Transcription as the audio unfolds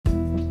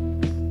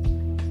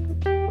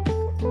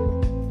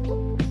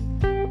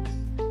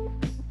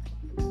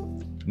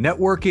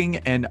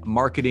Networking and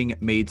Marketing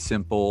Made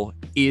Simple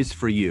is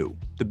for you,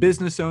 the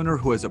business owner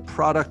who has a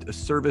product, a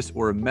service,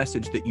 or a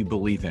message that you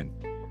believe in.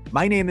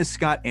 My name is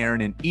Scott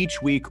Aaron, and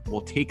each week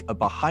we'll take a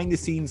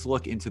behind-the-scenes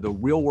look into the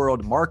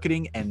real-world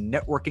marketing and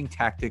networking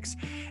tactics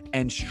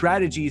and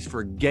strategies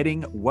for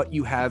getting what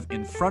you have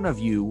in front of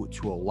you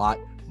to a lot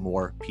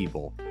more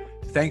people.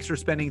 Thanks for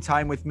spending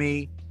time with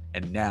me,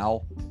 and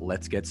now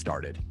let's get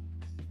started.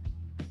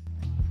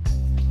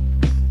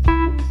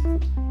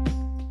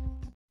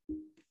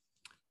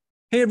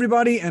 Hey,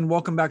 everybody, and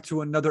welcome back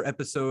to another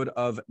episode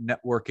of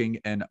Networking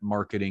and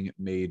Marketing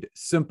Made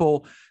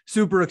Simple.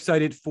 Super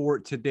excited for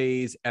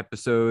today's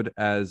episode,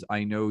 as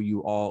I know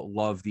you all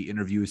love the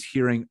interviews,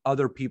 hearing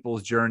other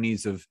people's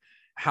journeys of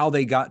how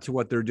they got to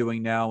what they're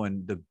doing now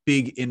and the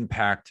big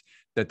impact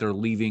that they're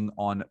leaving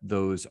on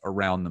those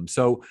around them.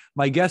 So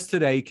my guest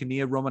today,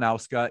 Kania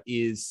Romanowska,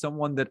 is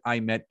someone that I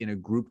met in a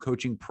group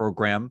coaching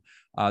program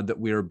that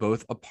we are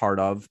both a part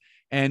of.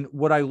 And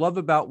what I love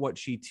about what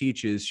she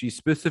teaches, she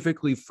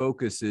specifically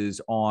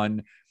focuses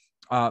on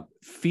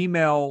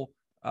female,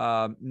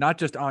 not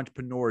just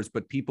entrepreneurs,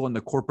 but people in the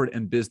corporate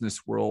and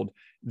business world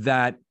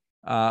that,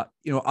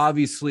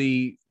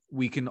 obviously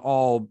we can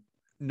all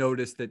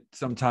notice that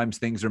sometimes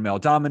things are male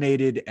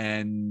dominated,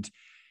 and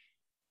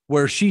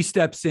where she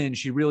steps in,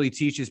 she really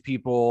teaches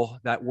people,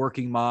 that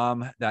working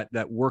mom,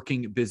 that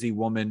working busy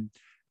woman,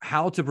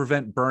 how to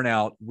prevent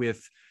burnout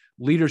with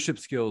leadership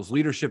skills,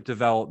 leadership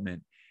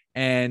development,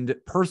 and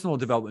personal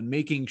development,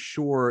 making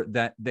sure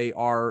that they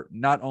are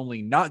not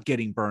only not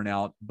getting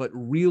burnout, but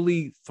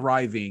really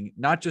thriving,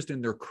 not just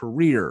in their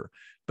career,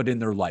 but in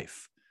their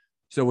life.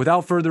 So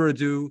without further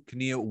ado,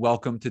 Kania,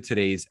 welcome to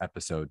today's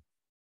episode.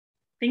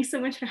 Thanks so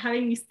much for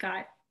having me,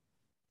 Scott.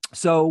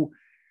 So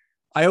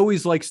I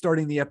always like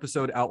starting the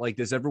episode out like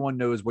this. Everyone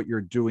knows what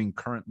you're doing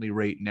currently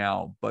right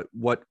now, but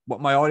what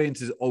my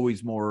audience is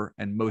always more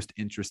and most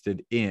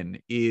interested in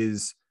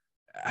is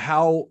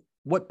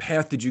what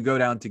path did you go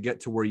down to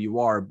get to where you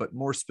are? But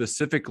more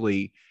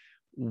specifically,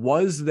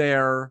 was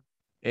there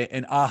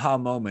an aha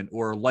moment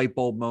or a light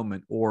bulb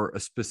moment or a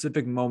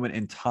specific moment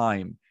in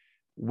time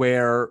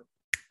where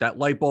that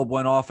light bulb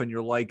went off and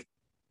you're like,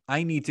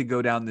 I need to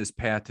go down this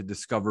path to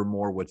discover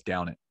more what's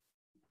down it?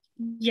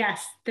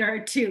 Yes, there are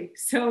two.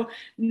 So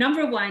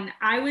number one,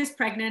 I was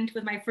pregnant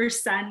with my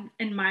first son,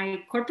 and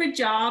my corporate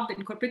job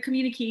in corporate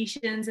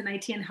communications and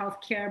IT and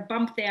healthcare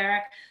bumped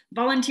there,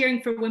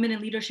 volunteering for women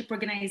in leadership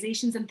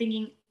organizations and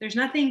thinking there's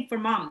nothing for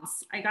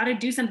moms. I got to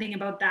do something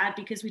about that,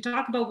 because we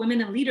talk about women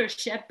in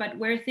leadership, but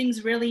where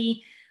things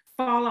really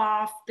fall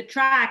off the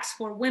tracks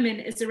for women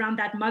is around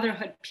that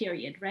motherhood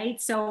period,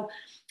 right? So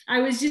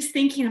I was just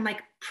thinking, I'm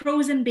like,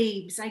 pros and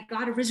babes, I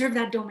got to reserve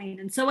that domain.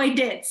 And so I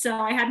did. So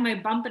I had my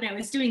bump and I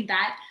was doing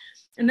that.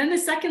 And then the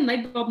second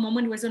light bulb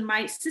moment was when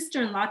my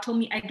sister-in-law told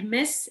me I'd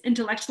miss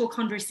intellectual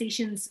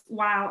conversations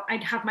while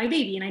I'd have my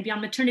baby and I'd be on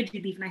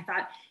maternity leave. And I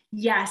thought,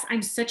 yes,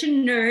 I'm such a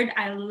nerd.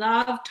 I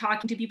love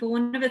talking to people.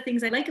 One of the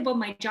things I like about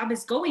my job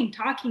is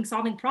talking,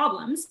 solving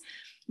problems.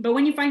 But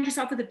when you find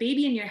yourself with a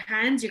baby in your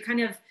hands, you're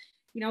kind of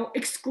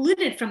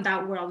excluded from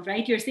that world,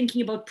 right? You're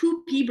thinking about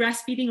poopy,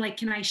 breastfeeding, like,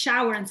 can I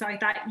shower? And so I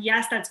thought,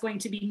 yes, that's going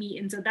to be me.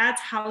 And so that's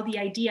how the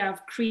idea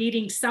of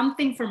creating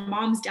something for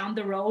moms down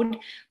the road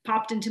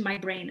popped into my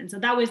brain. And so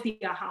that was the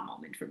aha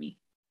moment for me.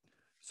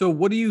 So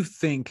what do you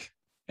think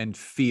and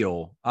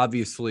feel?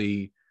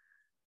 Obviously,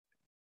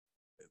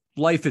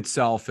 life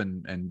itself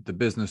and the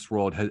business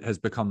world has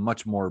become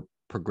much more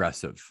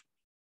progressive,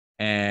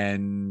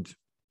 and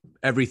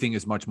everything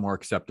is much more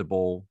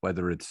acceptable,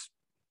 whether it's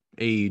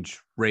age,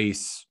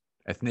 race,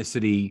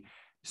 ethnicity.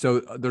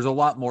 So there's a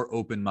lot more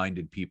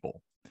open-minded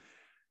people.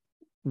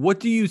 What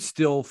do you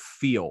still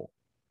feel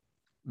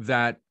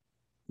that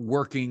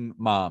working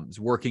moms,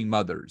 working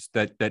mothers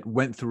that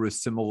went through a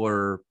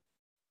similar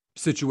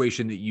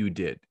situation that you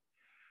did?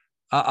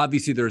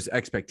 Obviously, there's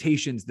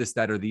expectations, this,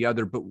 that, or the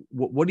other, but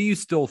what do you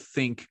still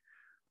think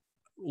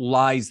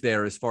lies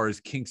there as far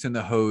as kinks in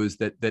the hose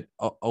that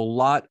a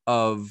lot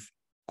of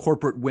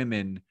corporate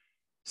women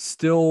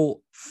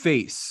still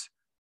face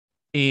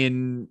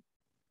in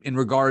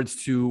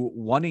regards to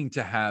wanting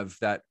to have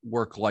that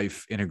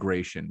work-life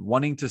integration,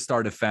 wanting to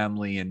start a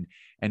family and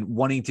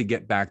wanting to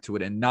get back to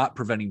it and not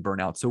preventing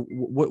burnout? So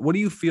what do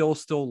you feel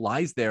still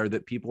lies there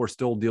that people are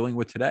still dealing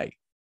with today?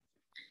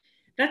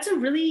 That's a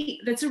really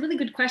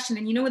good question.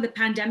 And with the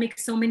pandemic,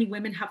 so many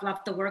women have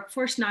left the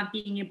workforce, not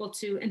being able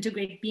to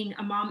integrate being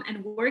a mom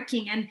and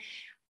working. And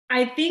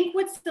I think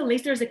what's the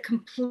latest, there's a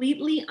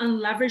completely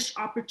unleveraged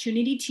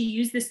opportunity to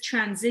use this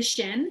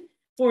transition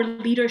for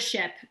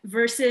leadership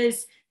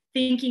versus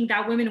thinking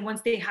that women,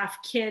 once they have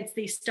kids,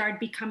 they start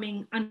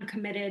becoming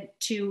uncommitted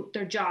to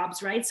their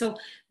jobs, right? So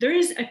there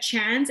is a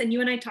chance, and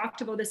you and I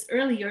talked about this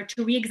earlier,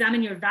 to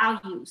re-examine your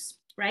values,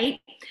 right?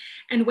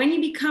 And when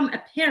you become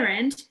a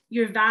parent,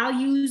 your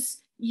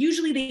values,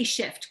 usually they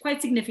shift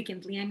quite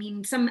significantly. I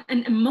mean,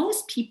 and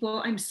most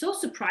people, I'm so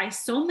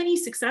surprised, so many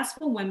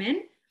successful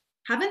women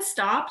haven't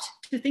stopped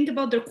to think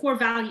about their core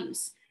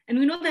values And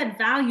we know that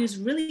values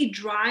really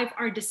drive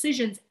our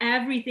decisions,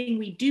 everything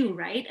we do,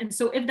 right? And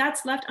so if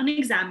that's left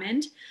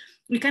unexamined,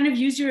 you kind of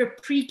use your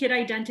pre-kid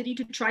identity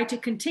to try to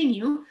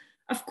continue.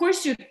 Of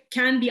course, you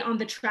can be on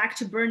the track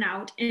to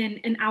burnout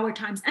in our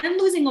times and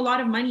losing a lot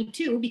of money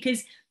too,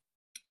 because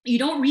you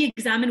don't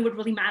re-examine what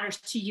really matters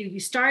to you.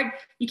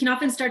 You can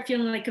often start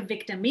feeling like a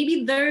victim.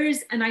 Maybe there's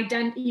an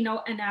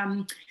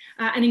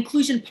an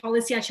inclusion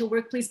policy at your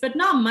workplace, but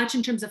not much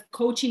in terms of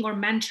coaching or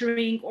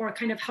mentoring or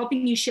kind of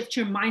helping you shift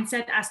your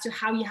mindset as to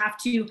how you have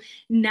to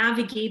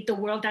navigate the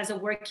world as a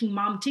working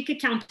mom. Take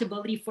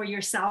accountability for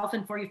yourself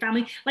and for your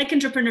family, like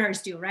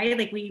entrepreneurs do, right?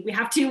 Like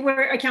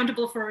we're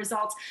accountable for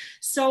results.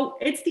 So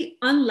it's the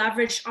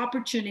unleveraged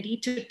opportunity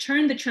to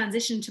turn the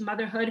transition to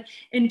motherhood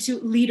into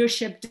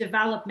leadership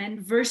development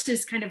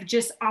versus kind of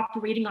just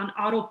operating on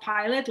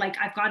autopilot, like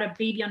I've got a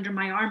baby under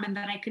my arm and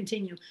then I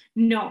continue.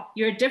 No,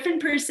 you're a different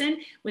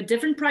person with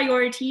different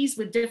priorities,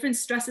 with different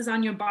stresses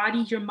on your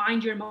body, your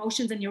mind, your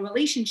emotions, and your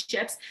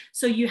relationships.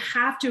 So you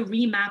have to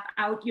remap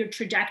out your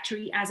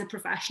trajectory as a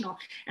professional.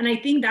 And I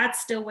think that's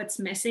still what's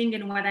missing.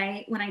 And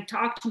when I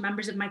talk to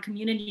members of my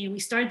community and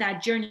we start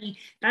that journey,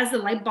 that's the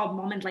light bulb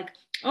moment, like,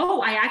 oh,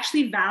 I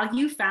actually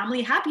value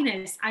family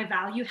happiness. I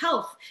value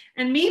health.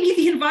 And maybe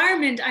the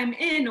environment I'm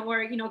in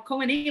or,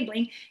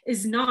 co-enabling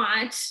is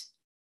not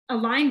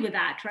aligned with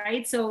that,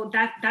 right? So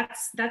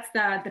that's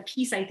the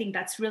piece I think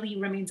that's really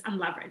remains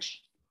unleveraged.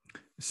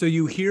 So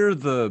you hear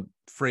the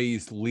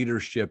phrase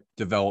leadership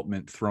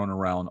development thrown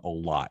around a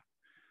lot.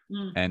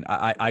 And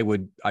I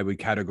would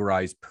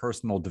categorize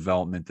personal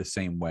development the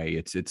same way.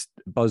 It's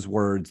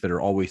buzzwords that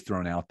are always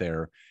thrown out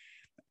there.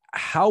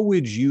 How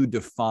would you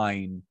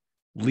define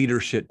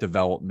leadership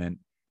development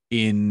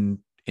in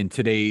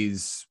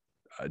today's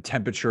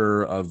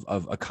temperature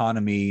of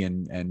economy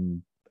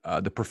and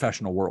the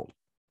professional world?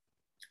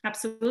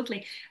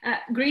 Absolutely.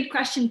 Great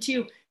question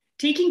too.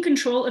 Taking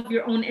control of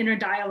your own inner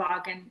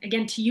dialogue. And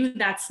again, to you,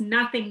 that's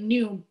nothing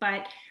new,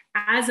 but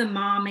as a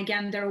mom,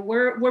 again,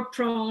 we're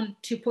prone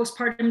to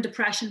postpartum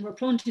depression. We're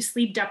prone to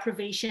sleep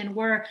deprivation,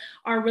 where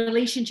our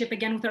relationship,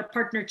 again, with our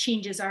partner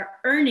changes, our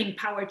earning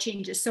power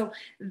changes. So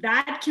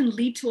that can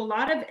lead to a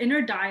lot of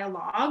inner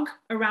dialogue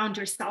around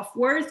your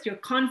self-worth, your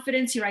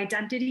confidence, your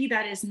identity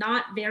that is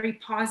not very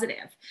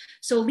positive.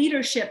 So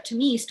leadership to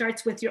me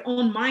starts with your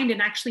own mind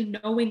and actually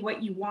knowing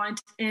what you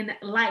want in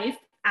life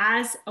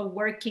as a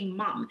working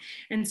mom.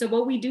 And so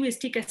what we do is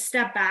take a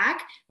step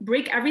back,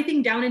 break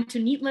everything down into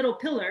neat little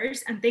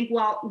pillars and think,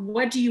 well,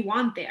 what do you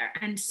want there?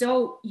 And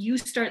so you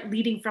start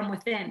leading from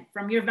within,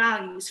 from your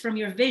values, from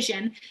your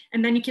vision,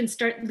 and then you can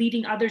start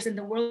leading others in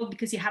the world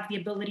because you have the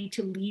ability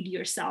to lead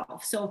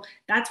yourself. So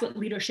that's what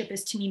leadership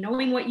is to me,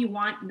 knowing what you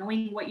want,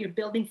 knowing what you're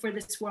building for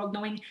this world,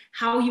 knowing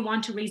how you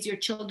want to raise your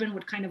children,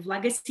 what kind of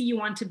legacy you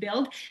want to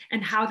build,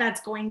 and how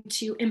that's going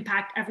to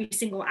impact every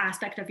single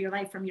aspect of your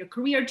life, from your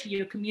career to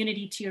your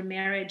community, to your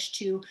marriage,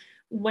 to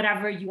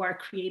whatever you are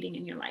creating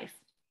in your life.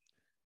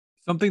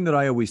 Something that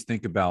I always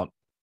think about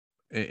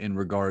in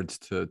regards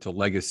to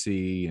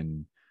legacy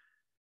and,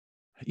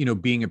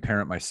 being a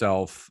parent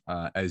myself,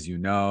 as you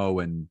know,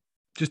 and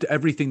just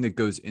everything that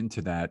goes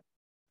into that,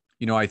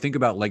 I think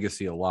about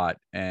legacy a lot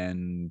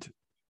and,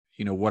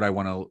 what I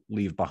want to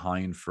leave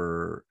behind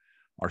for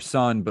our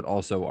son, but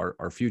also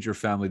our future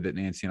family that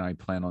Nancy and I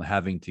plan on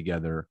having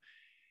together.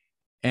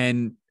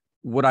 And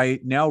what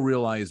I now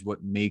realize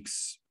what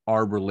makes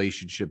our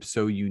relationship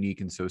so unique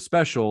and so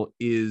special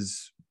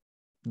is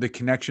the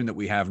connection that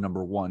we have,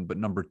 number one, but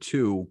number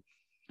two,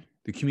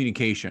 the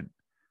communication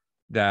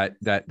that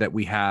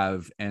we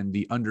have and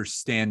the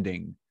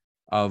understanding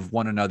of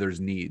one another's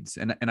needs.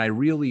 And I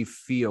really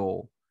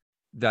feel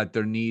that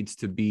there needs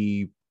to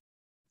be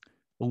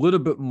a little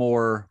bit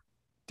more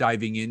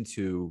diving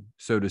into,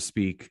 so to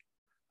speak,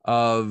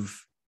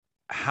 of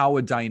how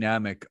a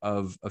dynamic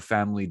of a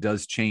family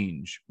does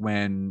change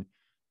when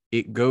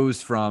it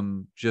goes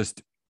from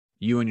just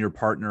you and your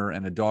partner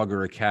and a dog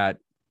or a cat,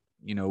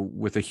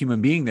 with a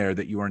human being there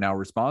that you are now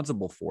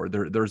responsible for.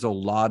 There's a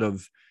lot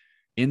of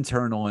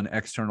internal and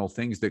external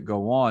things that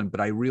go on,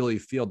 but I really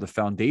feel the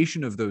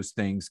foundation of those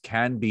things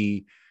can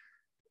be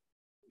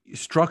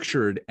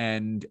structured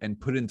and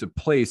put into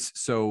place.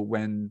 So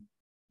when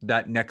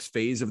that next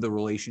phase of the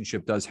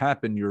relationship does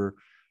happen, you're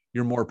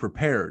more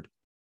prepared.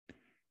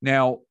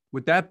 Now,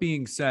 with that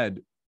being said,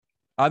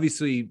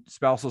 obviously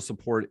spousal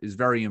support is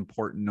very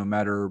important no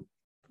matter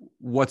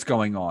what's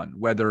going on,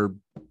 whether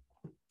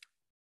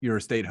you're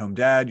a stay-at-home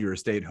dad, you're a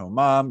stay-at-home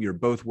mom, you're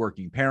both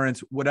working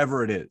parents,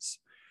 whatever it is.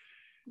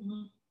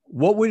 Mm-hmm.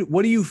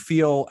 What do you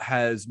feel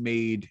has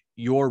made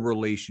your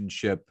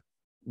relationship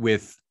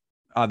with,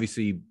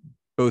 obviously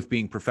both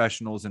being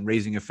professionals and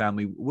raising a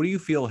family, what do you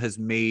feel has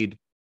made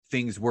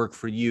things work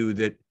for you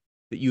that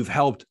you've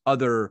helped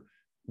other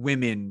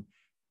women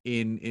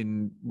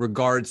in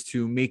regards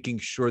to making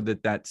sure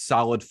that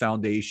solid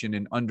foundation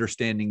and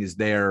understanding is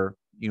there,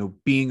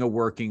 being a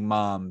working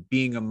mom,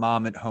 being a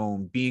mom at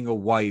home, being a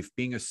wife,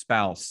 being a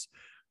spouse?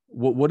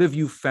 What have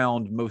you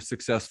found most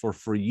successful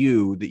for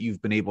you that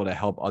you've been able to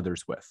help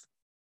others with?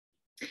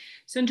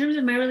 So in terms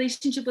of my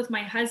relationship with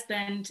my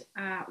husband,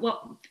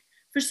 well,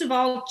 first of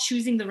all,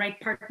 choosing the right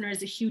partner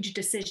is a huge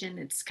decision.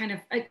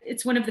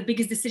 It's one of the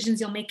biggest decisions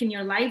you'll make in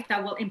your life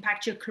that will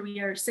impact your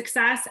career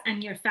success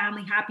and your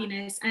family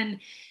happiness. And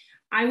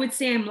I would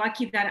say I'm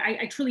lucky that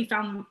I truly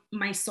found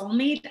my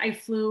soulmate. I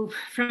flew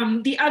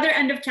from the other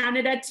end of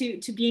Canada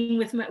to being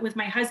with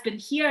my husband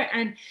here,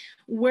 and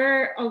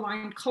we're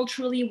aligned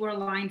culturally, we're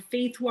aligned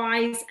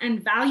faith-wise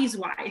and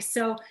values-wise.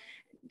 So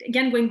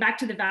again, going back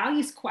to the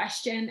values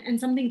question, and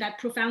something that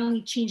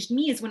profoundly changed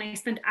me is when I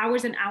spent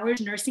hours and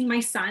hours nursing my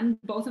son.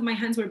 Both of my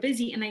hands were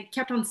busy, and I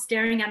kept on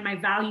staring at my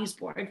values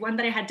board, one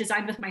that I had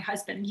designed with my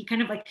husband. He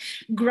kind of like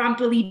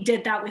grumpily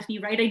did that with me,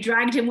 right? I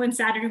dragged him one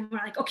Saturday and we're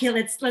like, okay,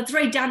 let's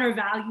write down our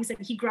values.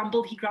 And he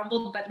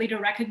grumbled, but later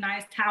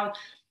recognized how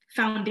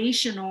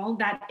foundational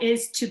that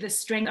is to the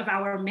string of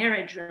our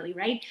marriage, really,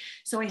 right?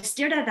 So I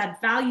stared at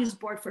that values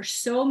board for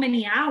so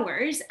many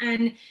hours,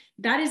 and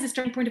that is the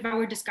starting point of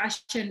our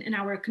discussion in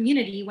our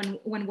community.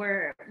 When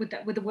we're with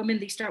the women,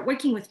 they start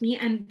working with me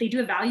and they do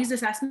a values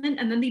assessment,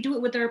 and then they do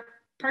it with their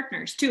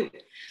partners too.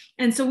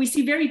 And so we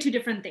see two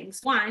different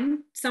things.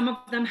 One, some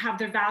of them have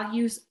their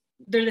values,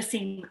 they're the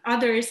same.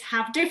 Others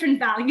have different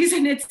values,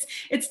 and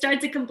it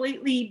starts a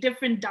completely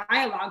different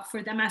dialogue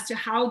for them as to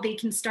how they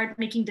can start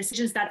making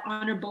decisions that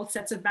honor both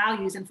sets of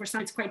values. And for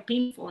some, it's quite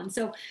painful. And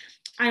so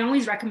I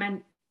always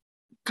recommend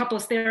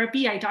couples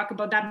therapy. I talk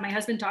about that. My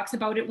husband talks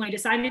about it. When I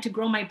decided to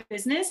grow my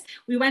business,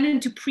 we went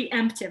into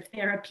preemptive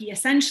therapy,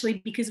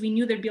 essentially because we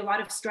knew there'd be a lot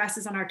of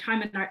stresses on our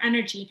time and our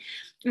energy.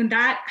 And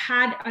that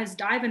had us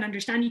dive and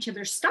understand each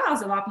other's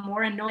styles a lot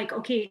more and know, like,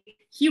 okay,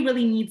 he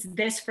really needs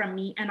this from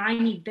me and I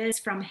need this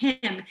from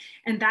him.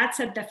 And that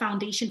set the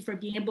foundation for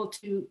being able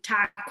to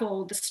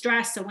tackle the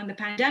stress. So when the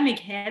pandemic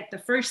hit, the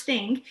first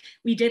thing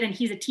we did, and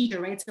he's a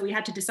teacher, right? So we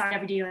had to decide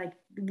every day, like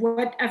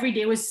what every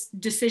day was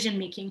decision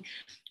making.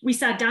 We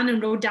sat down and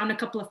wrote down a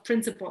couple of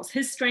principles,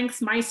 his strengths,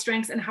 my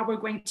strengths, and how we're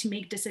going to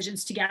make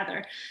decisions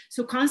together.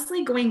 So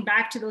constantly going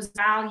back to those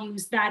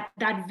values, that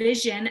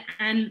vision,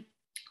 and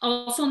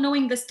also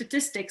knowing the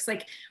statistics,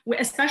 like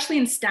especially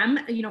in STEM,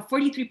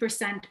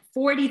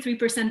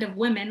 43% of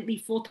women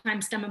leave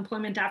full-time STEM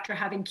employment after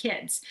having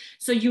kids.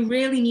 So you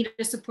really need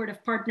a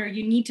supportive partner.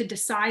 You need to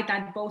decide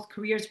that both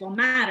careers will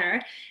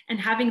matter, and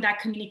having that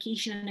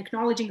communication and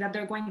acknowledging that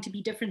there are going to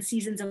be different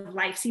seasons of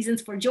life,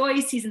 seasons for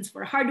joy, seasons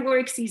for hard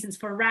work, seasons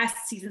for rest,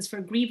 seasons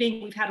for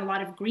grieving. We've had a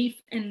lot of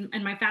grief in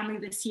my family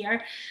this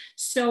year.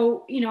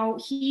 So,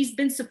 he's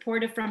been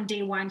supportive from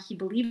day one. He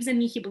believes in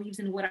me. He believes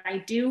in what I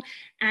do.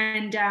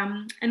 And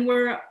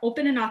we're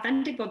open and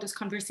authentic about those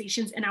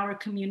conversations in our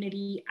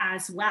community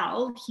as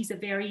well. He's a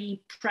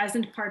very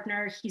present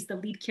partner. He's the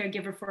lead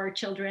caregiver for our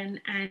children,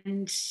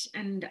 and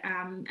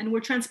we're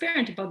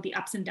transparent about the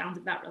ups and downs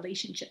of that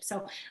relationship.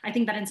 So I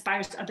think that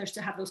inspires others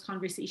to have those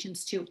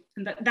conversations too.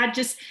 And that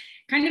just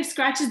kind of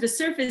scratches the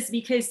surface,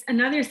 because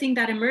another thing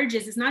that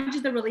emerges is not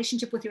just the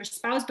relationship with your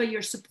spouse, but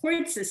your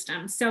support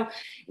system. So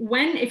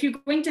if you're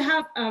going to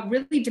have a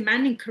really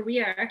demanding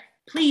career,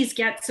 please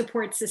get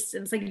support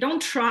systems. Like,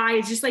 don't try,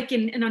 it's just like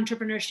in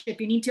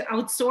entrepreneurship, you need to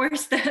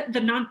outsource the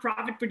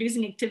nonprofit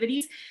producing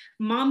activities.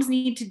 Moms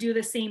need to do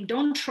the same.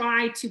 Don't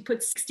try to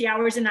put 60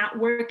 hours in at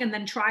work and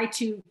then try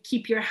to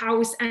keep your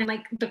house and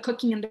like the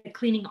cooking and the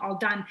cleaning all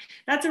done.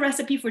 That's a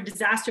recipe for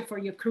disaster for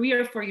your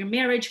career, for your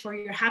marriage, for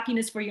your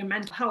happiness, for your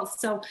mental health.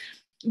 So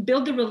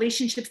build the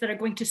relationships that are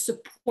going to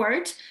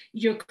support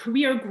your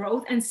career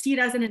growth, and see it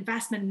as an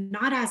investment,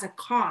 not as a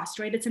cost,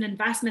 right? It's an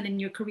investment in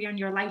your career and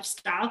your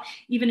lifestyle.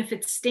 Even if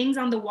it stings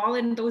on the wall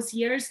in those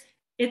years,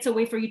 it's a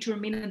way for you to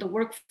remain in the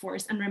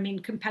workforce and remain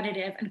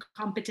competitive and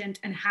competent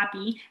and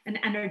happy and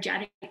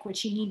energetic,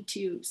 which you need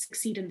to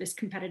succeed in this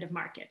competitive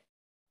market.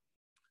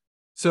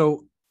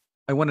 So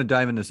I want to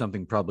dive into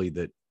something probably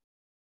that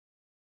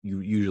you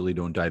usually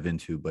don't dive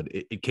into, but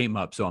it came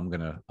up, so I'm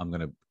gonna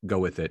go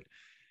with it.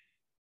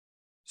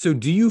 So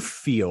do you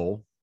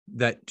feel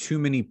that too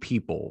many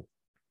people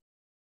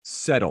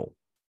settle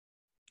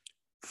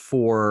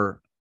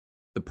for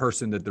the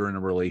person that they're in a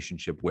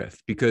relationship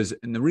with?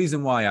 And the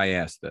reason why I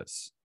ask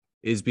this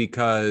is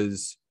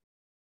because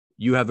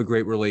you have a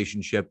great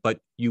relationship, but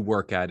you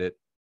work at it.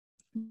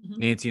 Mm-hmm.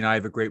 Nancy and I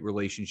have a great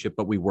relationship,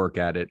 but we work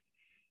at it.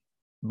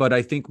 But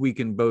I think we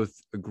can both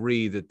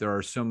agree that there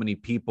are so many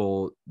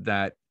people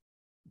that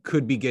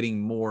could be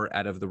getting more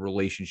out of the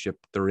relationship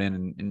they're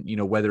in.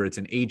 And whether it's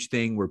an age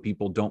thing where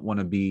people don't want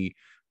to be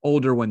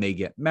older when they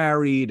get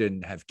married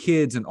and have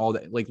kids and all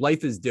that. Like,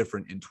 life is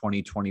different in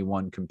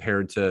 2021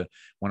 compared to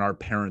when our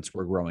parents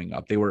were growing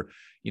up. They were,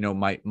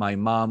 my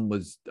mom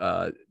was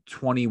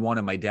 21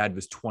 and my dad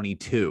was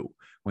 22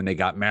 when they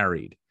got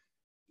married.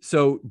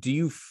 So do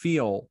you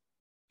feel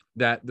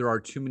that there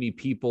are too many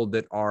people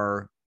that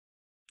are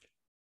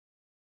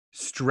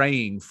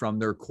straying from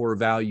their core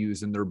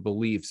values and their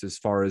beliefs as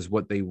far as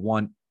what they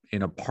want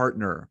in a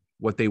partner,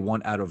 what they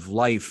want out of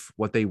life,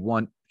 what they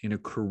want in a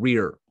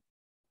career,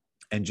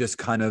 and just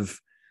kind of,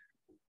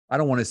 I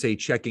don't want to say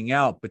checking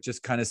out, but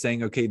just kind of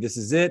saying, okay, this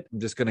is it. I'm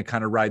just going to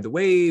kind of ride the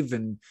wave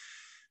and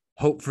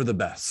hope for the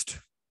best?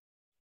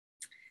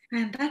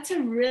 And that's a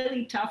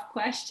really tough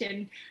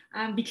question,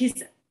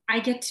 because I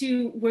get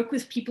to work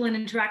with people and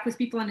interact with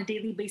people on a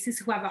daily basis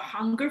who have a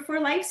hunger for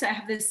life. So I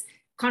have this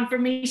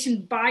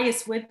confirmation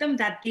bias with them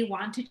that they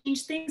want to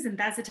change things. And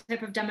that's the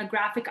type of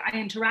demographic I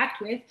interact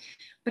with.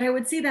 But I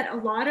would say that a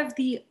lot of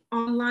the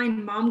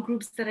online mom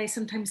groups that I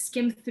sometimes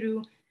skim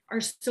through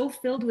are so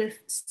filled with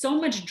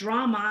so much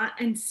drama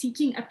and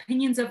seeking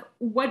opinions of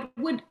what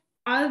would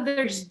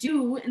others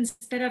do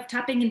instead of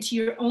tapping into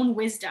your own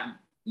wisdom.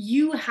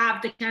 You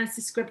have the chance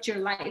to script your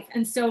life.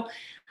 And so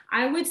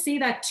I would say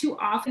that too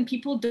often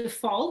people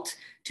default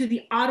to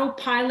the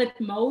autopilot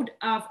mode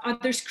of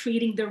others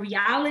creating the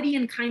reality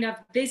and kind of,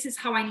 this is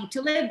how I need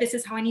to live. This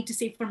is how I need to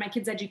save for my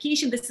kids'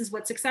 education. This is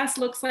what success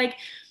looks like,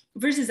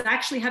 versus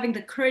actually having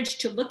the courage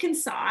to look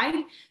inside,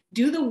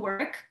 do the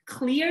work,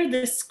 clear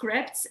the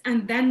scripts,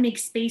 and then make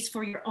space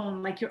for your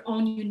own, like your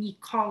own unique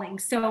calling.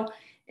 So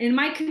in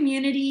my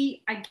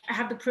community, I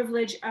have the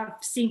privilege of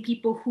seeing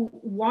people who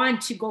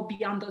want to go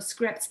beyond those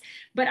scripts.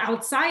 But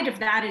outside of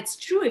that, it's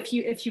true. If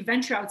you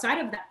venture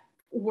outside of that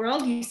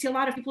world, you see a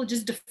lot of people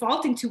just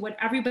defaulting to what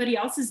everybody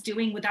else is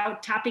doing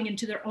without tapping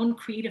into their own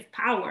creative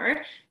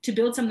power to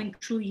build something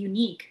truly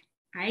unique,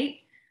 right?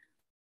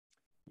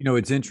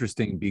 It's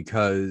interesting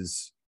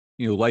because,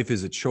 life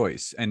is a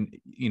choice. And,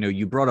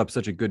 you brought up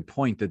such a good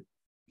point that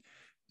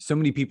so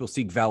many people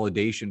seek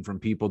validation from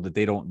people that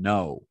they don't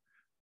know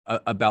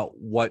about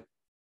what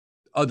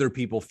other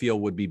people feel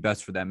would be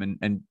best for them.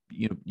 And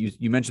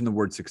you mentioned the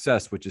word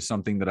success, which is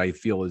something that I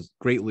feel is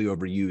greatly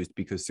overused,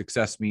 because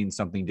success means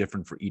something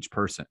different for each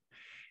person.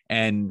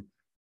 And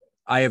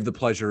I have the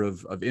pleasure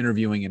of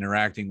interviewing,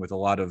 interacting with a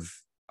lot of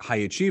high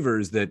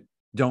achievers that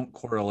don't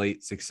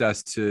correlate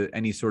success to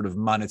any sort of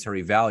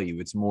monetary value.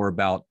 It's more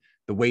about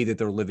the way that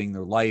they're living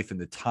their life and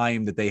the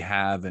time that they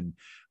have, and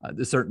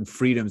the certain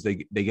freedoms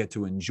they get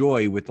to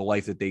enjoy with the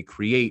life that they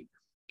create.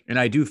 And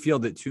I do feel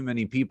that too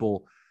many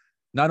people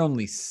not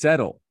only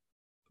settle,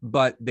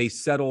 but they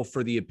settle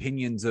for the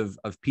opinions of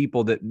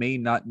people that may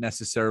not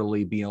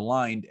necessarily be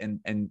aligned.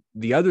 And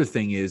the other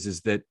thing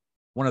is that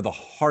one of the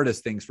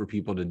hardest things for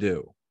people to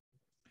do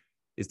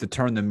is to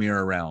turn the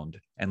mirror around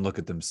and look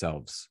at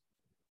themselves.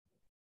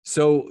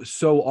 So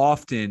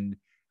often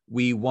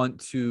we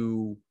want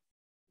to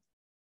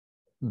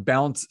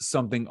bounce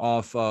something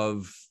off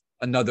of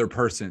another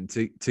person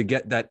to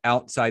get that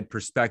outside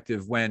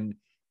perspective, when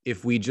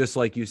if we just,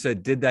 like you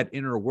said, did that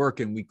inner work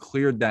and we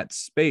cleared that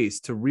space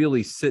to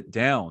really sit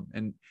down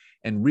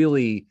and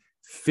really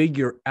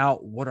figure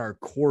out what our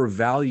core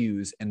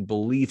values and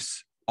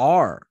beliefs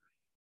are,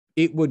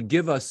 it would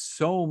give us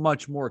so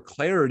much more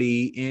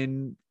clarity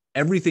in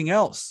everything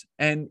else.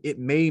 And it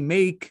may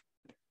make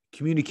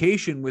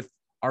communication with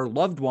our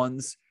loved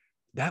ones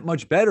that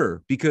much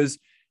better, because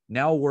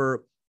now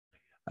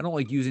I don't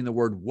like using the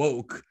word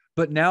woke,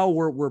 but now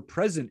we're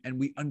present and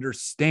we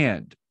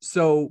understand.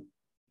 So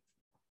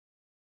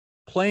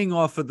playing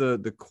off of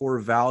the core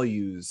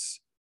values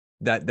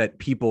that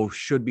people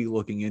should be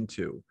looking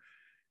into,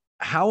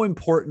 how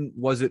important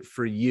was it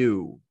for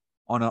you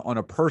on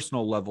a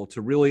personal level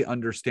to really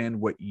understand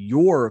what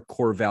your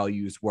core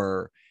values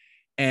were,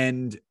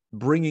 and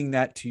bringing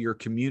that to your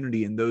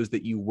community and those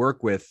that you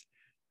work with,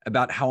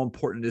 about how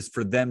important it is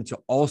for them to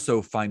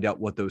also find out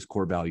what those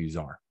core values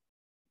are?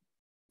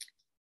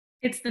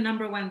 It's the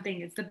number one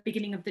thing. It's the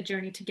beginning of the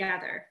journey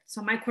together.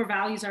 So my core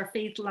values are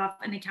faith, love,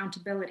 and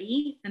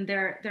accountability. And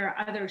there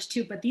are others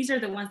too, but these are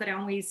the ones that I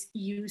always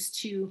use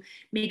to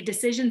make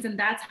decisions. And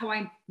that's how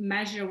I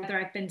measure whether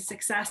I've been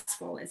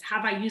successful, is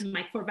have I used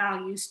my core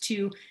values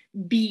to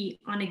be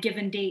on a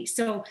given day.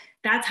 So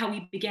that's how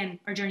we begin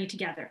our journey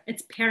together.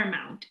 It's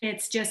paramount.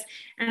 It's just,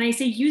 and I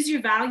say, use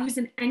your values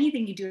in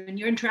anything you do, in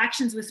your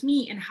interactions with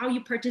me, and how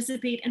you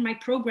participate in my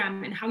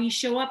program, and how you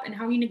show up, and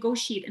how you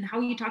negotiate, and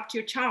how you talk to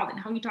your child, and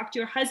how you talk to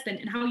your husband,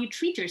 and how you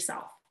treat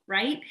yourself,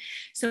 right?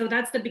 So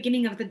that's the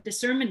beginning of the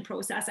discernment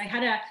process. I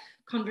had a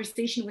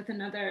conversation with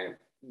another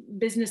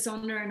business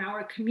owner in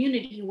our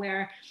community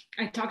where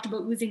I talked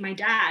about losing my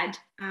dad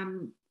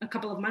a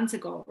couple of months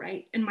ago,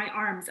 right, in my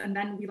arms, and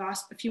then we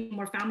lost a few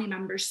more family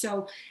members.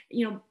 So,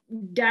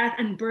 death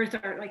and birth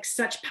are like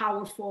such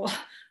powerful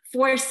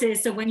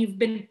forces. So when you've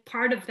been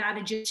part of that,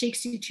 it just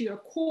shakes you to your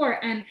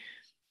core. And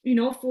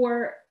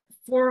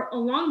for a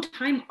long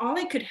time, all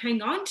I could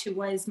hang on to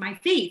was my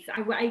faith.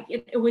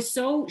 It was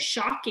so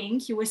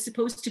shocking. He was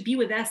supposed to be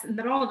with us, and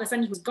then all of a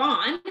sudden he was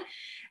gone.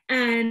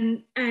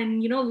 And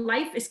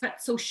life is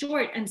cut so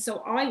short. And so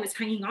all I was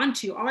hanging on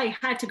to, all I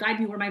had to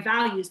guide me were my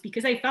values,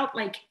 because I felt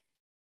like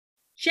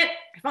shit.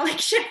 I felt like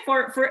shit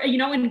for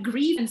in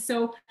grief. And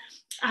so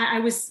I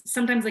was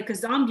sometimes like a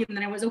zombie. And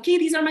then I was, okay,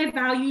 these are my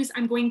values.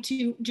 I'm going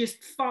to just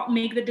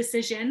make the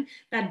decision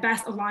that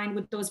best aligned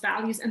with those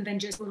values. And then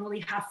just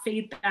literally have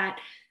faith that,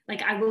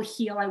 like, I will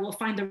heal, I will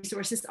find the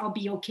resources, I'll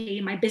be okay,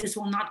 my business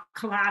will not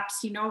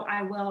collapse,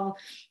 I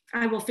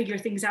will figure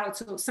things out.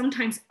 So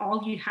sometimes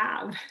all you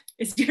have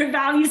is your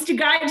values to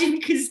guide you,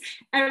 because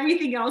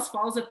everything else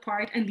falls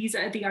apart, and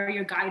they are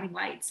your guiding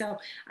light. So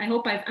I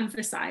hope I've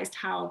emphasized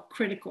how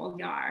critical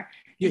they are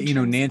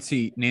Yeah,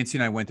 Nancy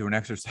and I went through an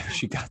exercise.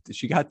 She got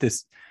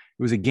this.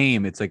 It was a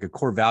game. It's like a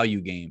core value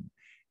game,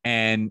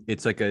 and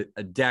it's like a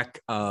deck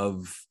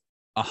of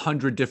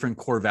 100 different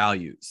core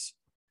values,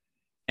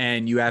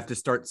 and you have to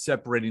start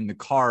separating the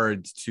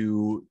cards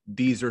to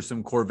these are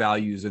some core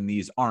values and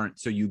these aren't.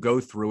 So you go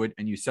through it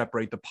and you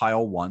separate the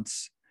pile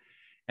once,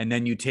 and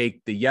then you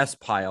take the yes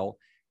pile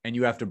and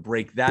you have to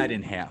break that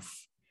in half.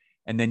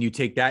 And then you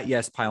take that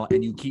yes pile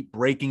and you keep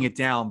breaking it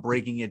down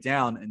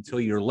until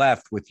you're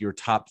left with your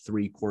top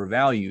 3 core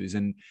values.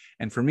 And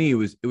for me, it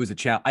was a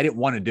challenge. I didn't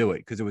want to do it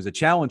because it was a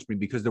challenge for me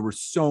because there were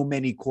so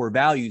many core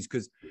values,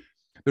 because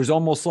there's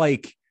almost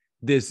like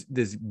this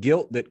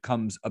guilt that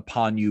comes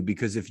upon you,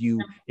 because if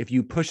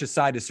you push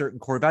aside a certain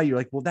core value, you're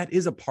like, well, that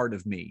is a part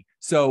of me.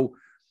 So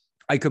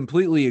I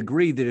completely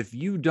agree that if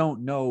you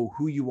don't know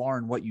who you are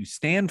and what you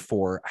stand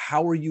for,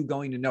 how are you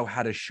going to know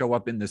how to show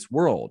up in this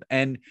world?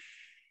 And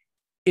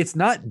it's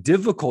not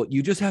difficult.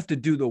 You just have to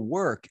do the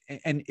work.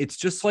 And it's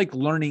just like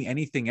learning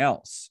anything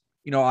else.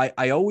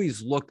 I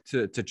always look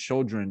to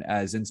children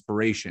as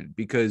inspiration,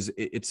 because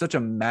it's such a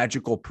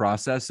magical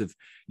process. If,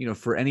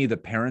 for any of the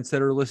parents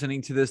that are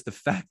listening to this, the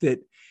fact that,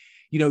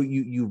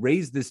 you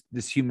raise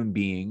this human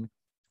being,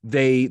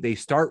 they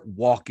start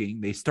walking,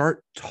 they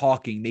start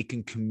talking, they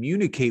can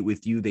communicate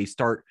with you. They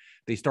start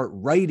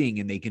writing,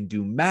 and they can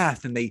do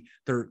math, and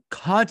they're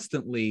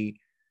constantly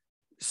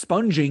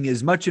sponging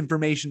as much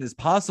information as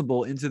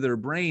possible into their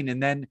brain.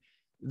 And then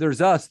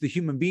there's us, the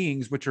human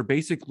beings, which are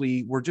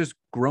basically, we're just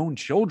grown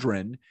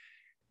children,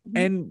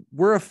 and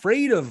we're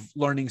afraid of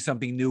learning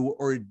something new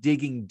or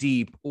digging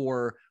deep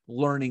or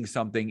learning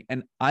something.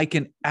 And I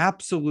can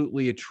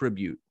absolutely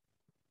attribute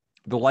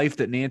the life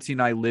that Nancy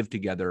and I live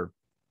together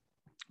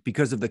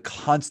because of the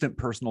constant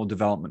personal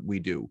development we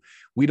do.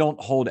 We don't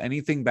hold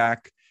anything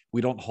back. We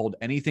don't hold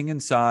anything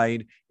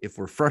inside. If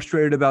we're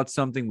frustrated about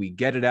something, we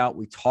get it out.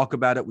 We talk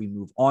about it. We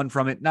move on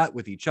from it, not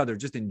with each other,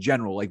 just in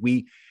general. Like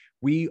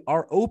we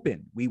are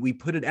open. We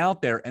put it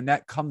out there. And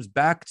that comes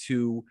back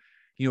to,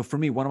 for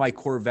me, one of my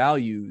core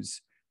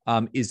values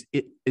is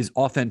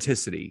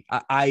authenticity.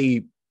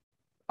 I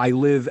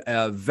live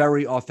a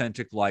very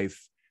authentic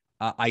life.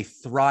 I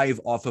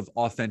thrive off of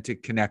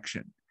authentic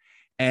connection.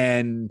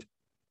 And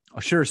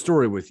I'll share a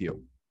story with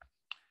you.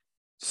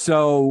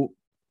 So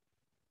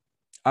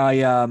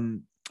I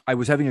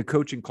was having a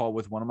coaching call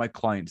with one of my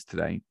clients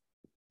today,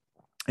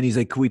 and he's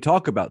like, "Can we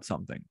talk about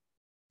something?"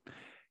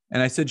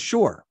 And I said,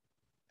 "Sure."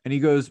 And he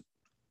goes,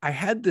 "I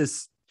had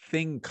this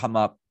thing come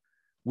up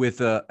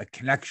with a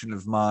connection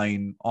of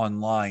mine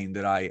online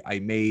that I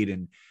made,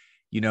 and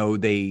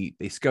they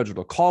scheduled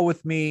a call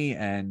with me,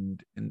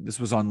 and this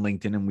was on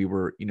LinkedIn, and we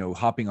were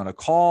hopping on a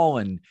call,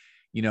 and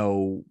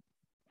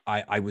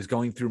I was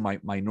going through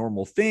my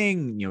normal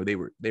thing.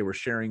 They were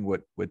sharing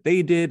what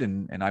they did,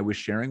 and I was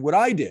sharing what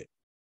I did.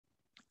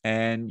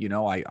 And,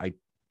 I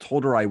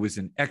told her I was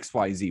in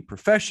XYZ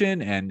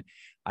profession, and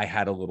I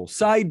had a little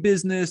side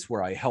business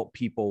where I help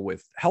people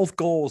with health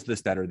goals,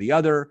 this, that, or the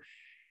other.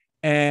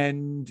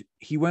 And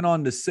he went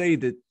on to say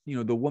that,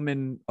 the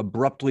woman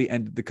abruptly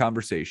ended the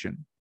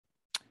conversation.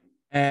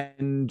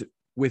 And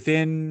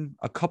within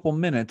a couple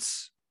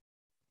minutes,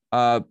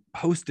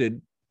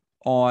 posted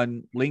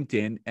on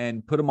LinkedIn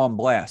and put him on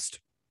blast,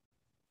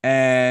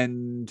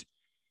 and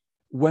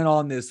went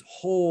on this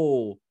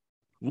whole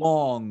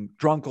long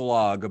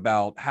drunkalogue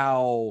about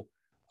how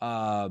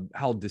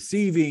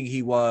deceiving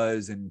he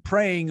was and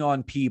preying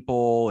on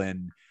people,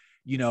 and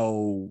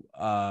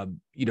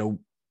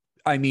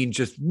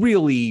just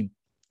really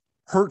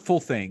hurtful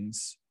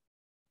things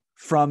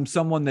from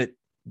someone that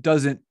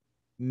doesn't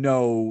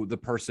know the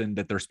person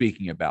that they're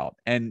speaking about.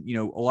 And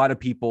a lot of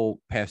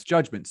people pass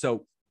judgment.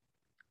 So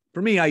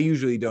for me, I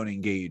usually don't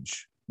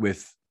engage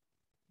with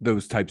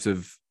those types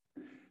of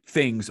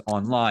things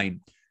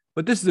online,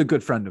 but this is a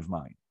good friend of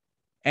mine.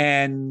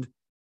 And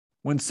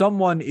when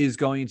someone is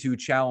going to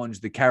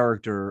challenge the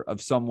character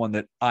of someone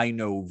that I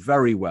know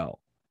very well,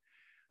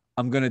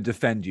 I'm going to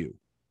defend you.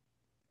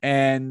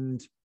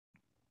 And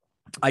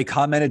I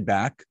commented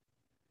back,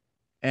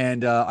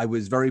 and I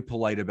was very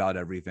polite about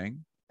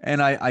everything.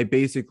 And I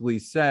basically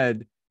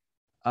said,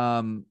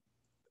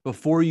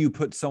 before you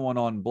put someone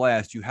on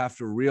blast, you have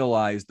to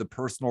realize the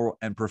personal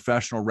and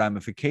professional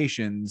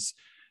ramifications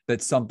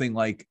that something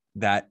like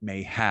that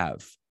may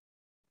have.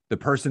 The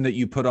person that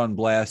you put on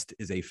blast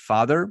is a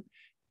father,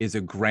 is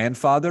a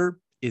grandfather,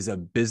 is a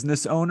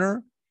business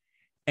owner,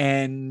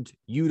 and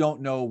you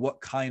don't know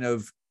what kind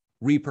of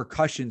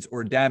repercussions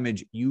or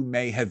damage you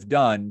may have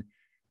done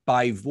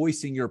by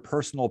voicing your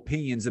personal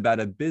opinions about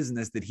a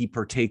business that he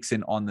partakes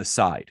in on the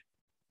side.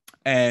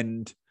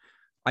 And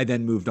I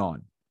then moved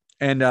on.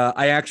 And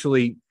I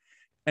actually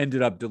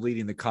ended up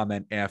deleting the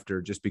comment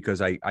after, just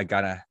because I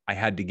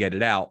had to get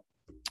it out.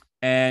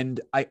 And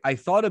I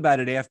thought about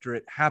it after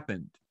it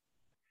happened.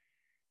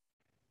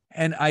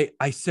 And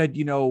I said,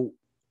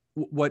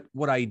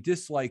 what I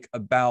dislike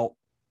about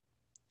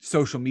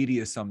social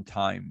media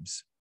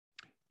sometimes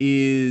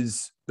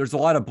is there's a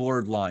lot of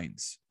blurred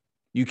lines.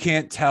 You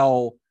can't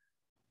tell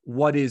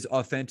what is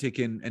authentic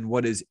and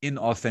what is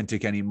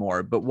inauthentic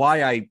anymore. But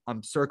why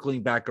I'm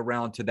circling back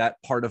around to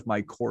that part of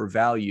my core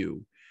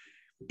value,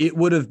 it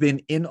would have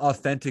been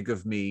inauthentic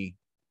of me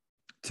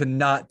to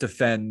not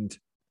defend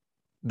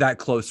that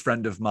close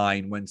friend of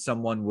mine when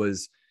someone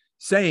was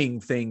saying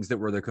things that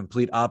were the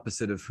complete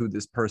opposite of who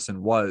this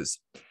person was.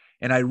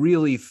 And I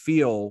really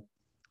feel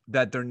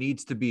that there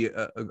needs to be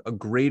a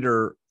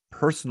greater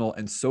personal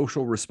and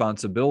social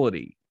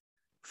responsibility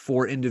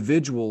for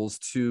individuals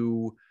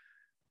to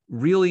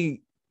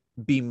really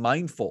be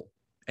mindful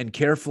and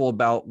careful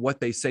about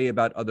what they say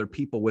about other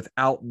people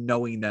without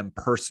knowing them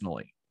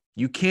personally.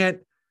 You can't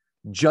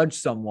judge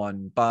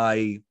someone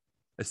by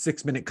a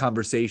 6-minute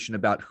conversation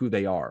about who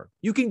they are.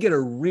 You can get a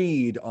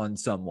read on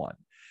someone.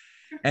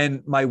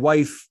 And my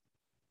wife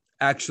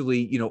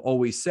actually,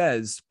 always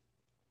says,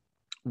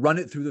 run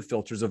it through the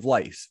filters of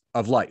life.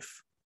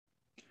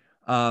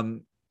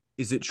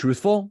 Is it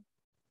truthful?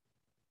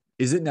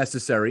 Is it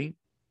necessary?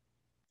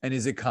 And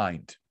is it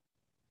kind?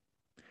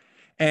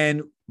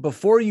 And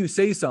before you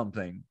say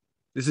something,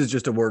 this is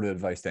just a word of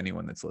advice to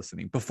anyone that's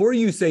listening. Before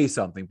you say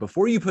something,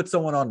 before you put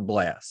someone on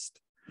blast,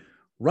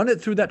 run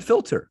it through that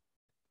filter.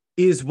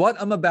 Is what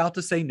I'm about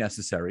to say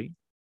necessary?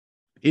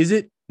 Is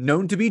it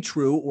known to be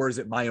true, or is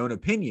it my own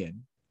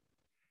opinion?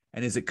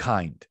 And is it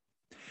kind?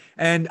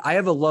 And I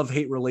have a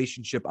love-hate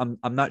relationship. I'm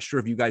not sure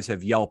if you guys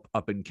have Yelp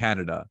up in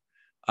Canada.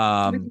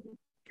 I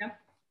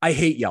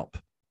hate Yelp.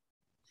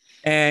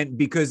 And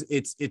because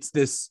it's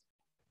this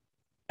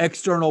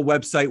external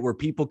website where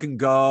people can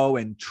go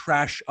and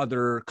trash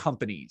other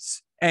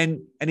companies.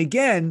 And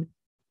again,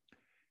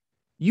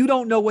 you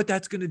don't know what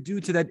that's going to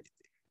do to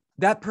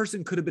that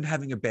person. Could have been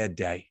having a bad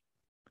day.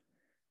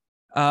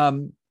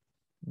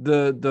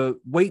 The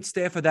wait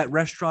staff of that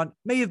restaurant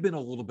may have been a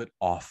little bit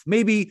off.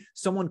 Maybe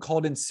someone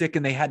called in sick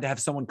and they had to have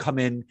someone come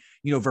in,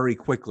 very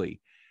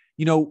quickly.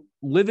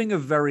 Living a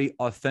very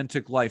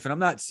authentic life. And I'm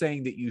not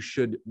saying that you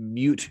should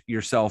mute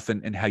yourself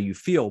and how you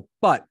feel,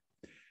 but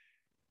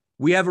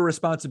we have a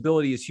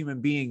responsibility as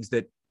human beings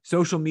that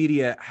social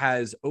media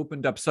has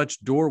opened up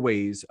such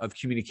doorways of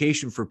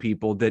communication for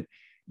people that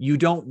you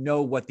don't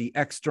know what the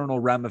external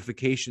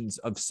ramifications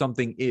of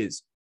something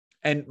is.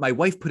 And my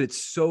wife put it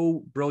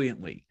so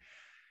brilliantly.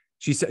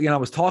 She said, I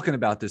was talking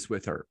about this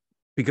with her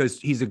because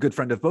he's a good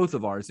friend of both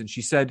of ours. And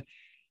she said,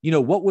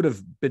 what would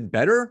have been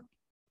better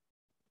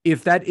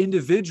if that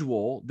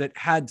individual that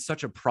had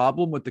such a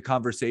problem with the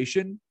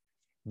conversation,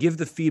 give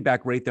the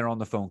feedback right there on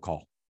the phone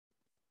call,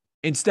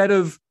 instead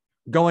of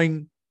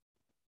going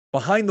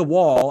behind the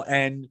wall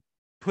and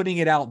putting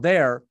it out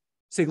there.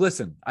 Say,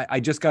 listen, I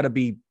just got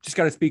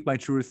to speak my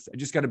truth. I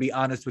just got to be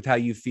honest with how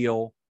you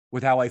feel,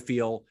 with how I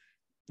feel.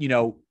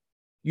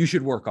 You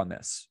should work on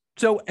this.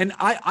 So, and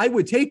I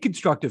would take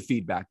constructive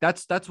feedback.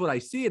 That's what I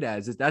see it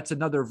as, is that's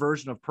another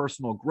version of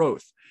personal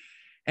growth.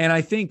 And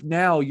I think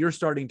now you're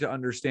starting to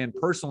understand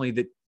personally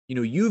that,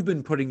 you've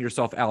been putting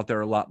yourself out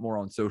there a lot more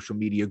on social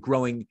media,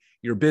 growing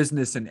your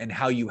business and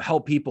how you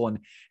help people and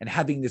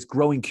having this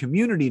growing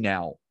community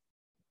now.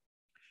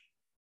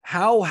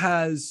 How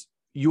has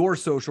your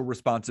social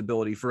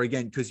responsibility for,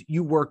 again, because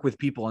you work with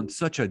people in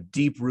such a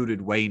deep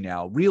rooted way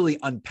now, really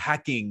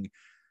unpacking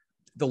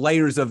the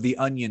layers of the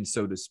onion,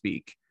 so to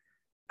speak.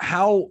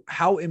 How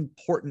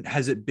important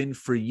has it been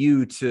for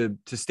you to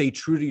stay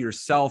true to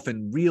yourself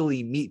and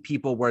really meet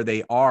people where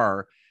they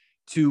are,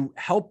 to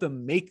help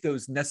them make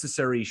those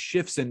necessary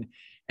shifts and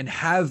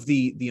have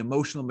the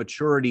emotional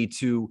maturity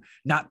to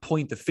not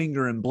point the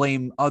finger and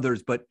blame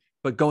others, but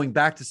going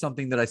back to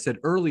something that I said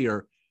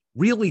earlier,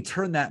 really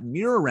turn that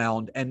mirror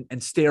around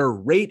and stare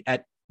right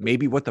at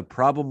maybe what the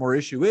problem or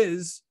issue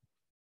is,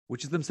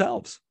 which is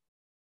themselves.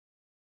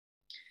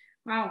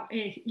 Wow,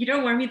 you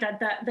don't worry me that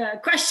the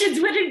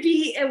questions wouldn't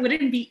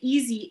be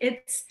easy.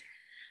 It's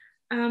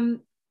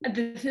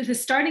the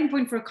starting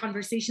point for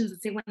conversations,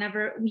 let's say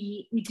whenever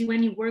we do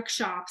any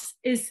workshops,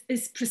 is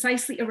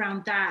precisely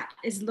around that,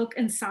 is look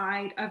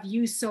inside of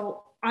you.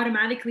 So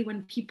automatically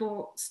when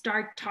people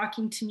start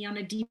talking to me on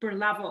a deeper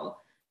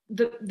level,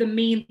 the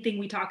main thing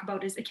we talk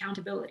about is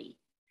accountability.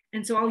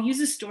 And so I'll use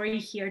a story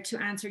here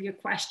to answer your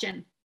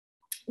question.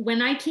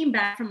 When I came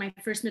back from my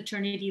first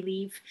maternity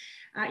leave,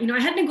 I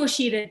had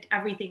negotiated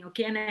everything,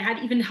 okay? And I had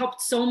even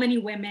helped so many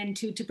women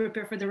to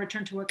prepare for the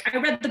return to work. I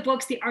read the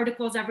books, the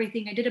articles,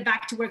 everything. I did a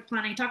back to work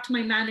plan. I talked to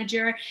my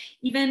manager.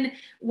 Even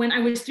when I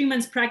was 3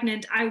 months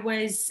pregnant, I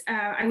was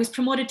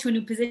promoted to a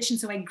new position.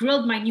 So I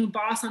grilled my new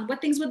boss on what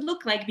things would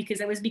look like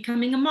because I was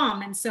becoming a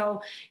mom. And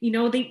so,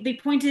 they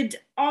pointed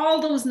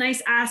all those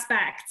nice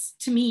aspects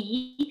to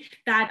me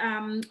that,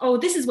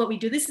 this is what we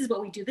do. This is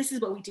what we do. This is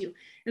what we do.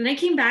 And then I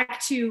came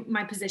back to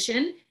my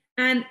position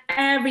and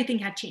everything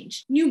had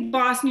changed. New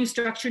boss, new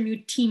structure, new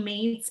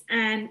teammates,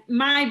 and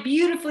my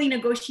beautifully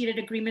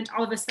negotiated agreement.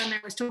 All of a sudden I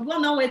was told,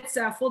 well, no, it's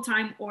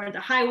full-time or the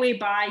highway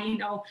by,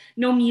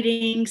 no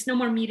meetings, no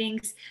more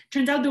meetings.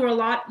 Turns out there were a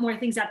lot more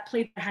things at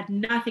play that had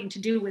nothing to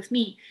do with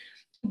me.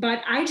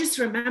 But I just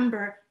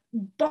remember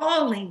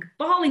bawling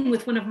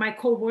with one of my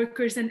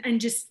coworkers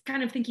and just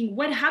kind of thinking,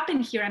 what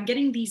happened here? I'm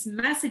getting these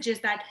messages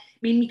that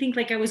made me think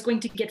like I was going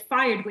to get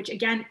fired, which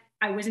again,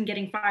 I wasn't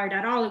getting fired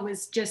at all. It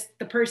was just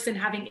the person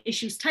having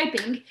issues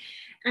typing.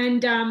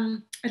 And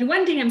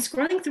one day I'm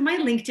scrolling through my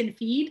LinkedIn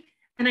feed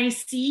and I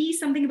see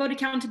something about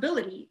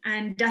accountability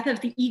and death of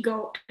the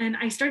ego. And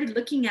I started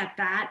looking at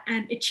that,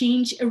 and it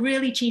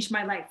really changed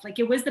my life. Like,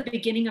 it was the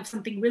beginning of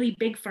something really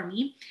big for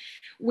me,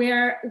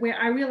 where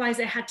I realized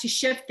I had to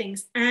shift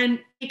things and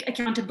take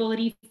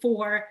accountability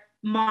for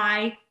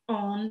my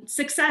own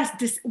success,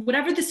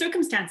 whatever the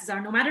circumstances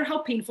are, no matter how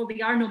painful they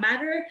are, no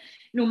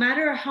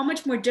matter how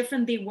much more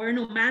different they were,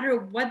 no matter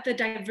what the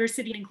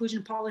diversity and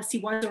inclusion policy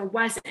was or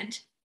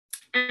wasn't.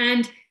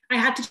 And I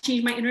had to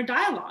change my inner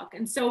dialogue.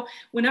 And so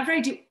whenever I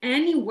do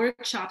any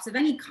workshops of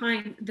any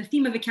kind, the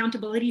theme of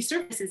accountability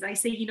surfaces. I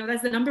say,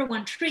 that's the number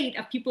one trait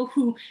of people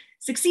who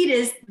succeed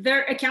is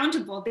they're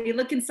accountable. They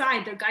look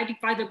inside, they're guided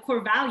by their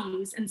core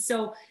values. And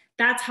so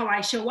that's how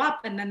I show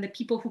up. And then the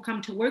people who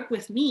come to work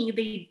with me,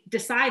 they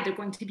decide they're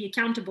going to be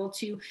accountable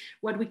to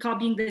what we call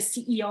being the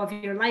CEO of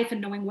your life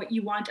and knowing what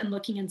you want and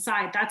looking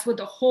inside. That's what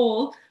the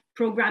whole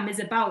program is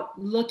about,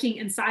 looking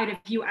inside of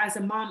you as a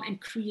mom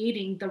and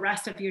creating the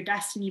rest of your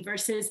destiny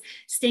versus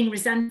staying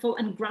resentful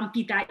and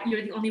grumpy that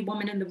you're the only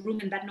woman in the room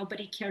and that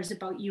nobody cares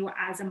about you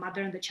as a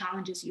mother and the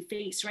challenges you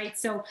face, right?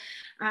 So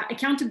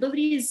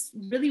accountability is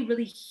really,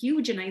 really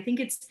huge. And I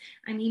think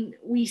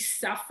we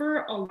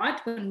suffer a lot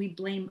when we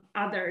blame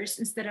others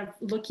instead of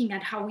looking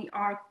at how we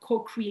are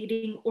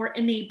co-creating or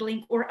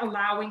enabling or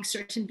allowing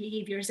certain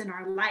behaviors in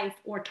our life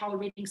or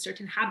tolerating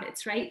certain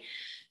habits, right?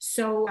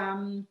 So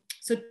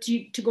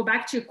to go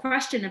back to your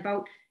question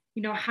about,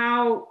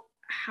 how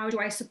do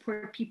I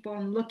support people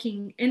and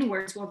looking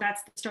inwards? Well,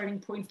 that's the starting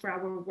point for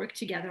our work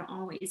together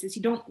always, is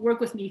you don't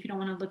work with me if you don't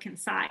want to look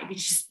inside. You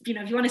just,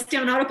 if you want to stay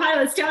on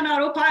autopilot, stay on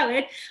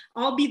autopilot.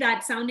 I'll be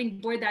that sounding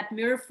board, that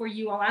mirror for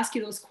you. I'll ask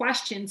you those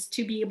questions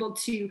to be able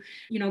to,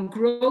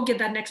 grow, get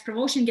that next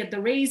promotion, get the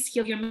raise,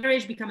 heal your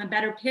marriage, become a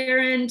better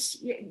parent,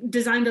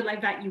 design the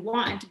life that you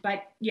want.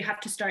 But you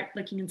have to start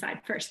looking inside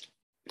first.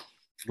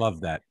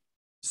 Love that.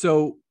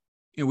 So,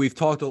 we've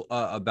talked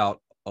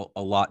about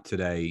a lot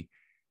today,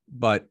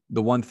 but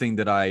the one thing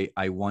that I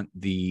want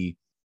the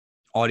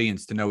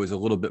audience to know is a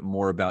little bit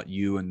more about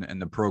you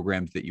and the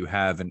programs that you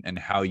have and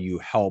how you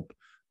help,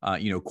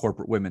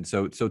 corporate women.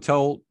 So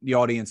tell the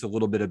audience a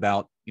little bit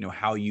about,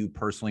 how you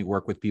personally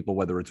work with people,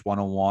 whether it's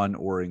one-on-one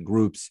or in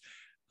groups,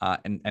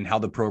 and how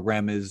the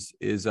program is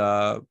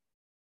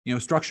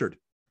structured.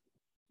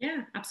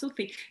 Yeah,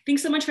 absolutely.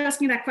 Thanks so much for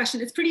asking that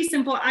question. It's pretty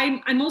simple.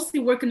 I mostly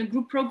work in a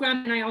group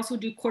program, and I also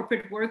do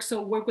corporate work.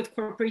 So work with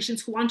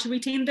corporations who want to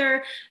retain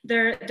their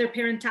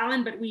parent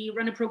talent, but we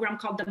run a program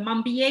called the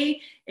MomBA.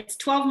 It's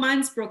 12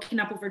 months broken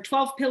up over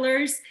 12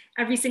 pillars,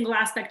 every single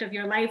aspect of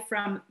your life,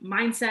 from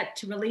mindset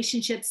to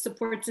relationships,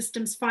 support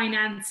systems,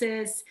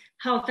 finances,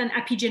 health and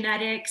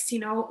epigenetics,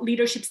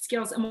 leadership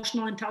skills,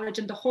 emotional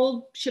intelligence, the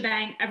whole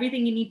shebang,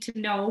 everything you need to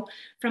know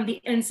from the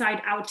inside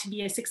out to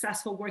be a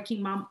successful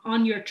working mom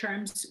on your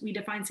terms. We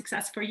define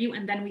success for you,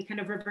 and then we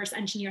kind of reverse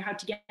engineer how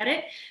to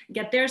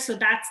get there. So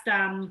that's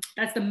the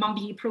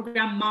MomBA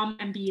program, Mom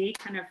MBA,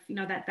 kind of,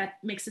 that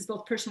mixes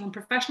both personal and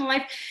professional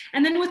life.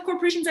 And then with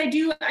corporations, I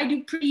do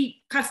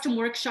pretty custom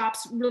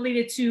workshops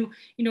related to,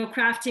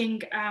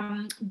 crafting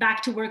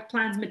back to work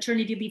plans,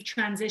 maternity leave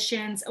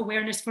transitions,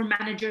 awareness for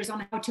managers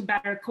on how to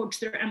better coach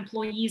their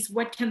employees.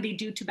 What can they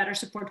do to better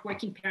support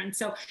working parents?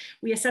 So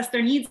we assess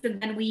their needs,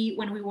 and then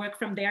when we work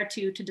from there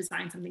to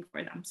design something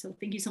for them. So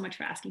thank you so much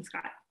for asking,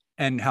 Scott.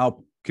 And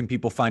how can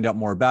people find out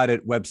more about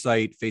it?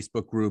 Website,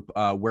 Facebook group,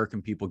 where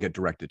can people get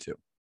directed to?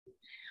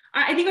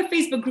 I think our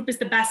Facebook group is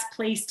the best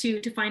place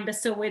to find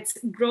us. So it's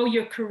Grow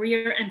Your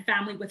Career and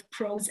Family with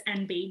Pros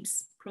and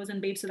Babes. Pros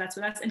and Babes, so that's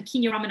with us. And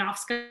Kenya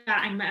Romanovska,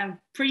 I'm a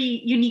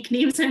pretty unique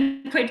name, so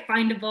I'm quite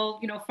findable.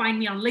 Find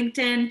me on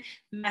LinkedIn,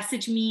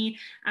 message me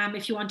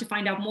if you want to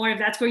find out more. If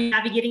that's where you're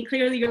navigating,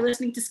 clearly you're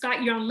listening to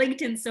Scott, you're on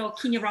LinkedIn. So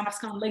Kenya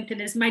Romanovska on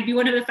LinkedIn might be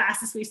one of the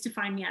fastest ways to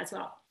find me as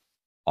well.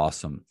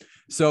 Awesome.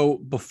 So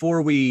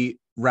before we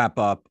wrap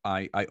up,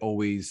 I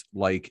always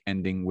like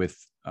ending with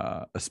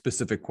a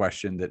specific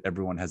question that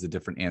everyone has a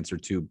different answer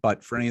to.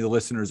 But for any of the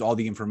listeners, all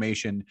the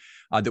information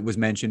that was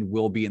mentioned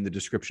will be in the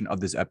description of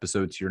this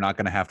episode. So you're not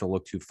going to have to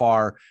look too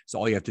far. So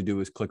all you have to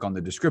do is click on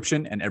the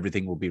description and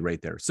everything will be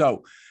right there.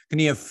 So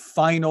Kenia,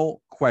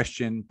 final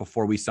question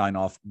before we sign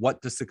off.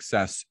 What does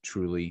success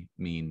truly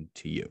mean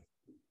to you?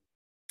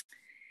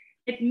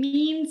 It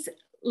means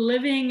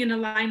living in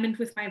alignment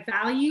with my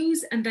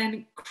values and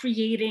then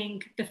creating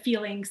the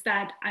feelings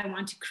that I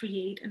want to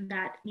create. And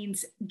that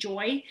means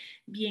joy,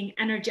 being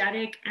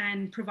energetic,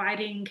 and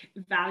providing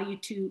value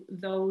to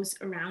those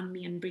around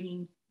me and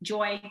bringing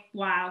joy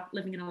while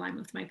living in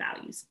alignment with my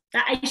values.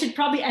 That I should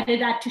probably edit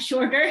that to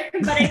shorter,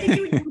 but I think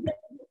you would get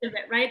the of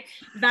it, right?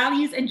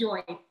 Values and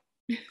joy.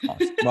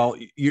 Awesome. Well,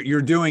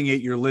 you're doing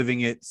it, you're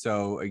living it.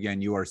 So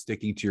again, you are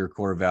sticking to your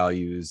core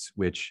values,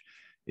 which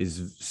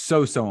is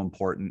so, so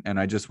important. And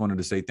I just wanted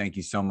to say thank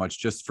you so much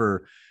just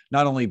for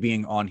not only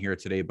being on here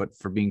today, but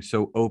for being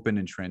so open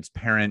and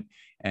transparent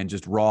and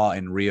just raw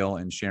and real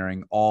and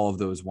sharing all of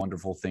those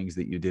wonderful things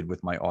that you did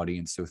with my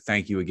audience. So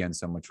thank you again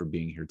so much for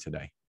being here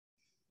today.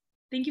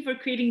 Thank you for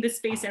creating this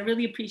space. I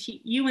really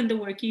appreciate you and the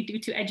work you do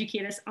to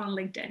educate us on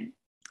LinkedIn.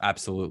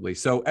 Absolutely.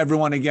 So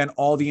everyone, again,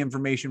 all the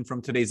information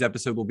from today's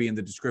episode will be in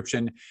the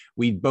description.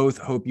 We both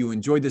hope you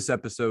enjoyed this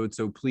episode.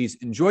 So please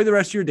enjoy the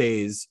rest of your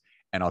days,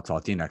 and I'll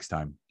talk to you next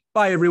time.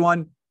 Bye,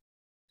 everyone.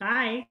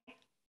 Bye.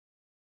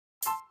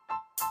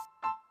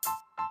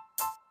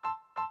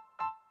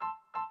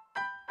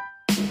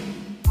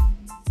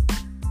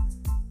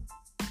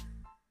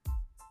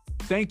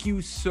 Thank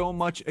you so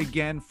much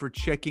again for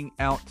checking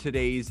out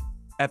today's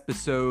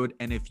episode.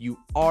 And if you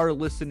are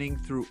listening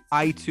through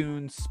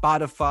iTunes,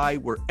 Spotify,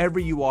 wherever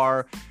you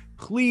are,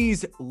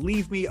 please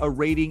leave me a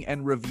rating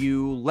and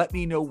review. Let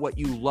me know what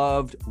you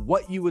loved,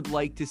 what you would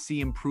like to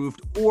see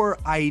improved, or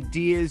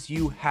ideas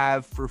you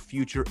have for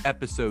future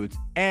episodes.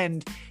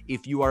 And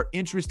if you are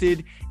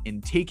interested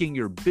in taking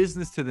your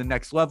business to the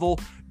next level,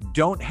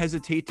 don't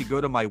hesitate to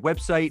go to my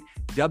website,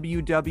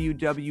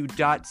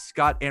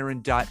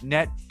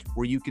 www.scottaaron.net,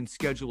 where you can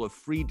schedule a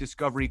free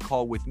discovery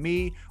call with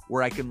me,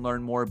 where I can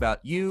learn more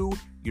about you,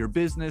 your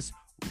business,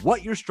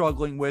 what you're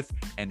struggling with,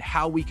 and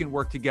how we can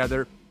work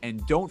together.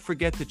 And don't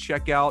forget to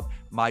check out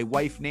my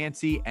wife,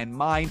 Nancy, and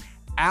mine,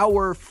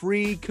 our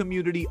free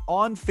community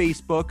on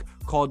Facebook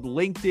called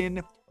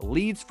LinkedIn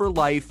Leads for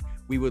Life.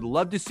 We would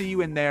love to see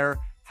you in there.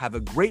 Have a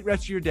great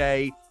rest of your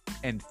day.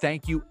 And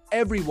thank you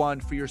everyone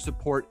for your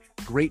support.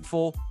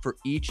 Grateful for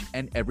each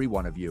and every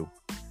one of you.